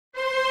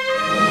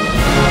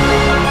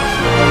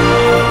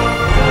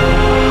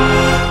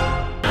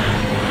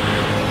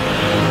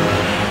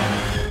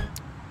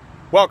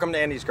Welcome to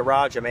Andy's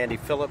Garage. I'm Andy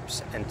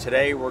Phillips, and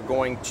today we're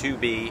going to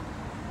be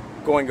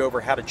going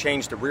over how to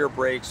change the rear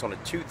brakes on a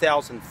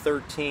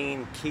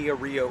 2013 Kia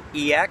Rio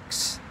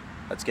EX.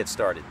 Let's get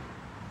started.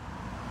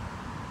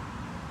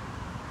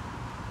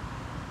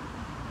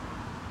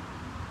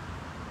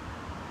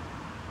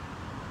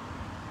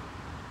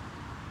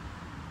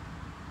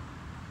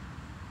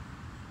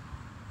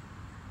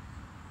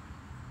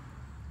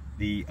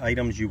 The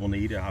items you will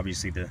need are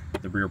obviously the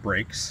rear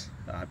brakes.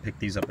 I picked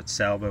these up at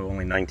Salvo,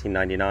 only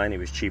 $19.99. It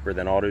was cheaper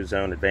than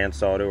AutoZone,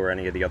 Advanced Auto, or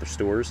any of the other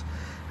stores,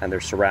 and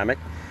they're ceramic.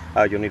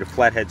 You'll need a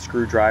flathead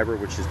screwdriver,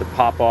 which is to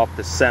pop off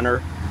the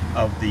center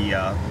of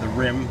the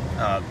rim,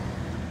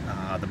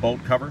 the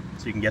bolt cover,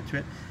 so you can get to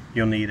it.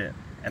 You'll need an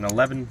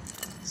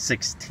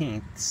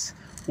 11/16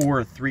 or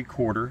a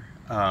 3/4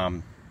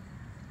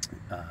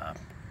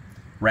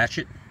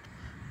 ratchet,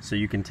 so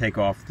you can take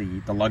off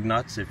the lug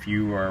nuts if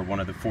you are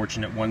one of the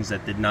fortunate ones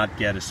that did not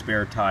get a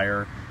spare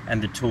tire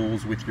and the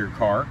tools with your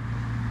car.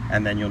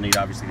 And then you'll need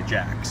obviously the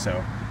jack.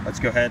 So let's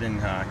go ahead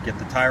and get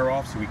the tire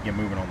off so we can get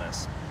moving on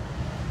this.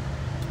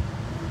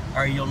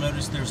 Alright, you'll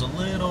notice there's a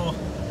little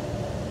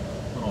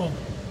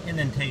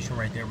indentation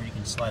right there where you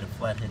can slide a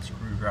flathead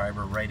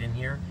screwdriver right in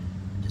here.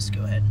 Just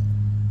go ahead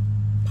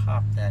and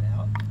pop that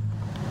out.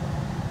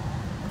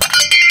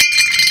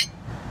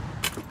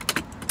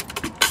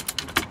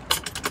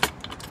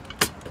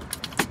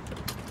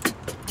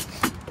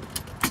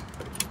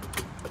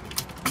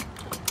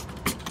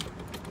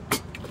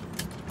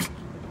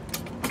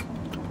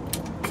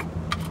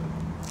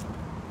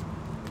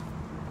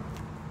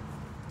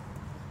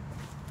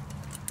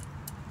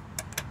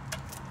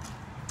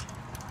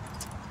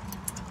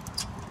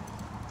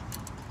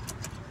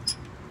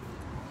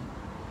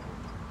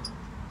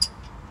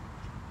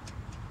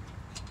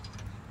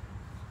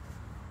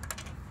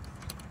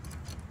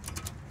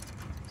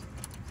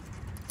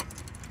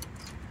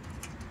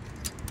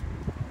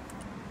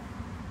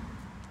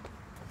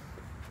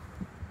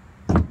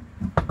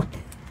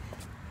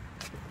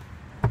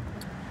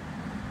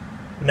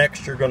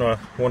 Next, you're going to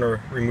want to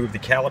remove the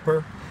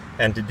caliper,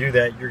 and to do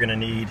that you're going to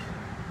need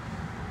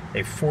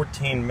a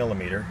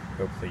 14mm,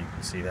 hopefully you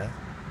can see that,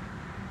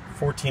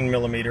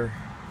 14mm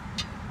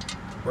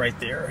right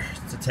there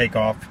to take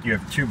off. You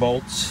have two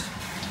bolts,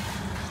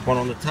 one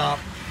on the top,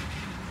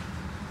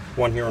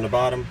 one here on the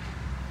bottom.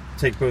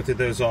 Take both of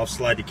those off,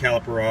 slide the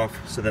caliper off,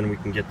 so then we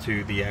can get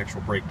to the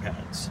actual brake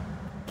pads.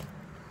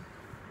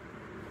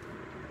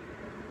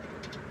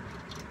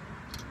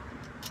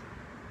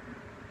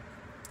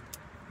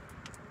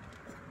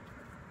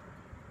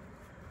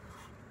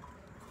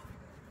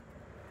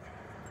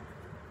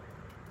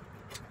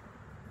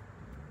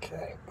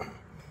 Okay,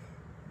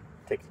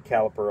 take the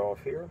caliper off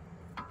here,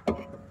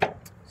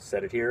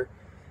 set it here.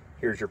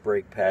 Here's your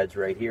brake pads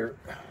right here.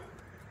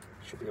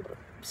 Should be able to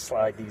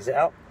slide these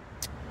out.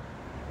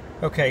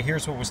 Okay,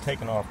 here's what was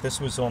taken off. This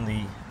was on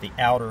the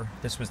outer,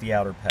 this was the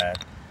outer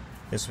pad.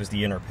 This was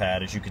the inner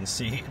pad. As you can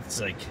see,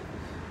 it's like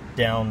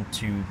down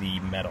to the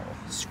metal,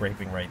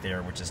 scraping right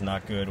there, which is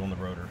not good on the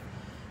rotor.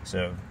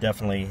 So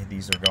definitely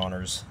these are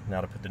goners.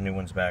 Now to put the new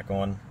ones back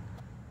on.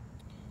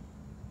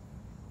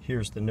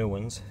 Here's the new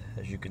ones.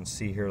 As you can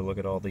see here, look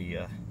at all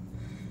the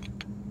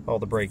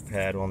brake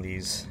pad on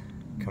these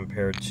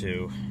compared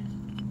to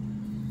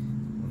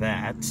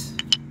that.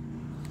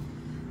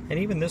 And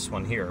even this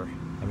one here,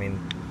 I mean,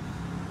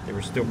 they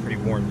were still pretty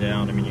worn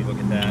down. I mean, you look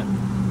at that.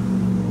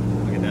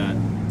 Look at that.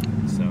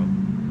 So,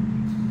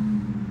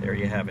 there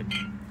you have it.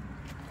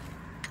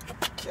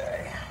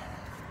 Okay.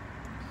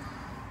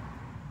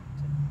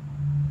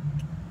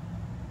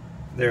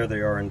 There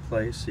they are in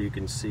place, so you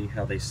can see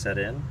how they set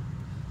in.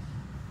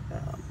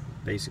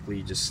 Basically,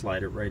 you just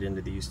slide it right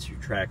into these two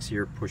tracks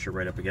here, push it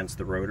right up against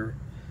the rotor.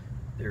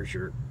 There's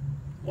your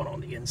one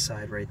on the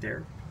inside right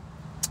there.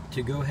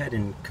 To go ahead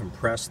and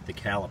compress the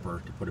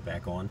caliper to put it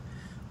back on,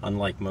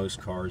 unlike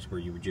most cars where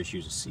you would just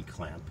use a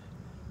C-clamp,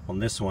 on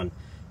this one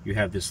you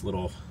have this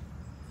little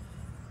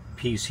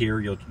piece here.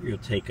 You'll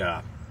take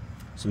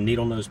some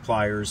needle nose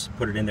pliers,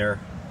 put it in there,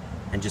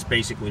 and just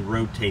basically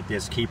rotate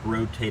this. Keep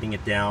rotating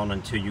it down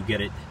until you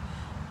get it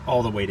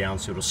all the way down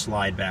so it'll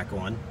slide back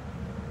on.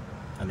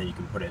 And then you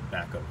can put it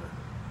back over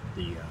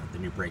the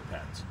new brake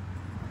pads.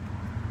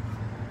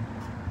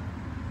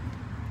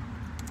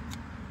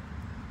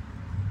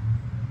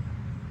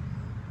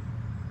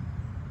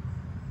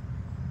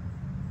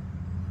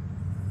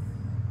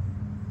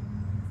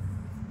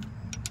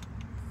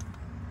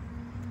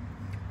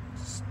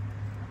 Just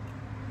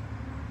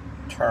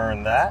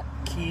turn that,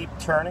 keep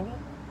turning it.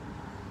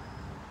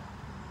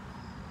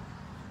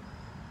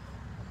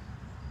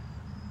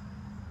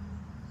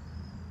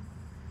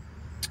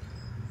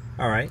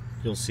 Alright,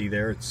 you'll see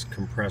there it's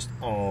compressed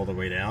all the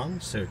way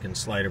down so it can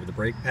slide over the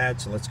brake pad.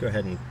 So let's go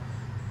ahead and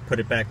put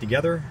it back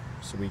together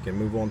so we can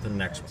move on to the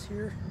next one.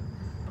 Here,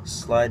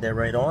 slide that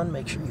right on.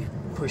 Make sure you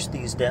push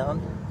these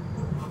down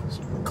so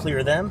you can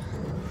clear them.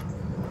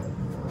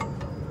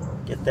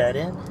 Get that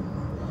in.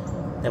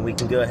 Then we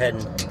can go ahead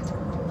and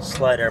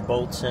slide our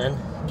bolts in,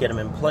 get them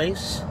in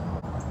place.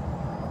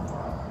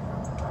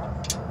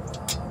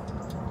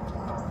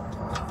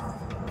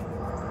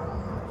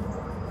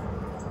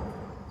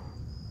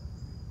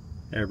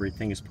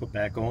 Everything is put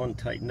back on,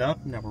 tightened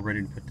up. Now we're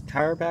ready to put the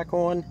tire back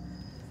on,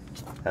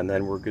 and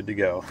then we're good to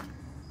go.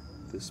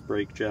 This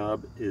brake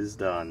job is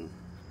done.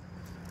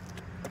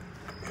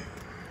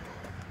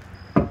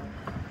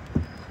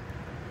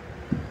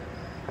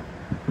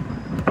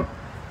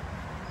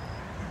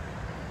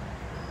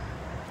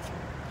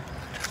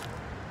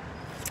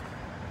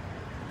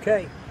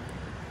 Okay,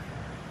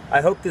 I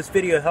hope this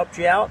video helped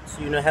you out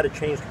so you know how to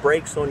change the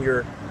brakes on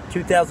your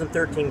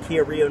 2013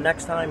 Kia Rio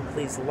next time.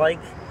 Please like,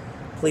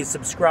 please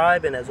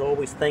subscribe, and as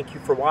always, thank you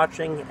for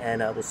watching,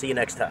 and we'll see you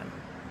next time.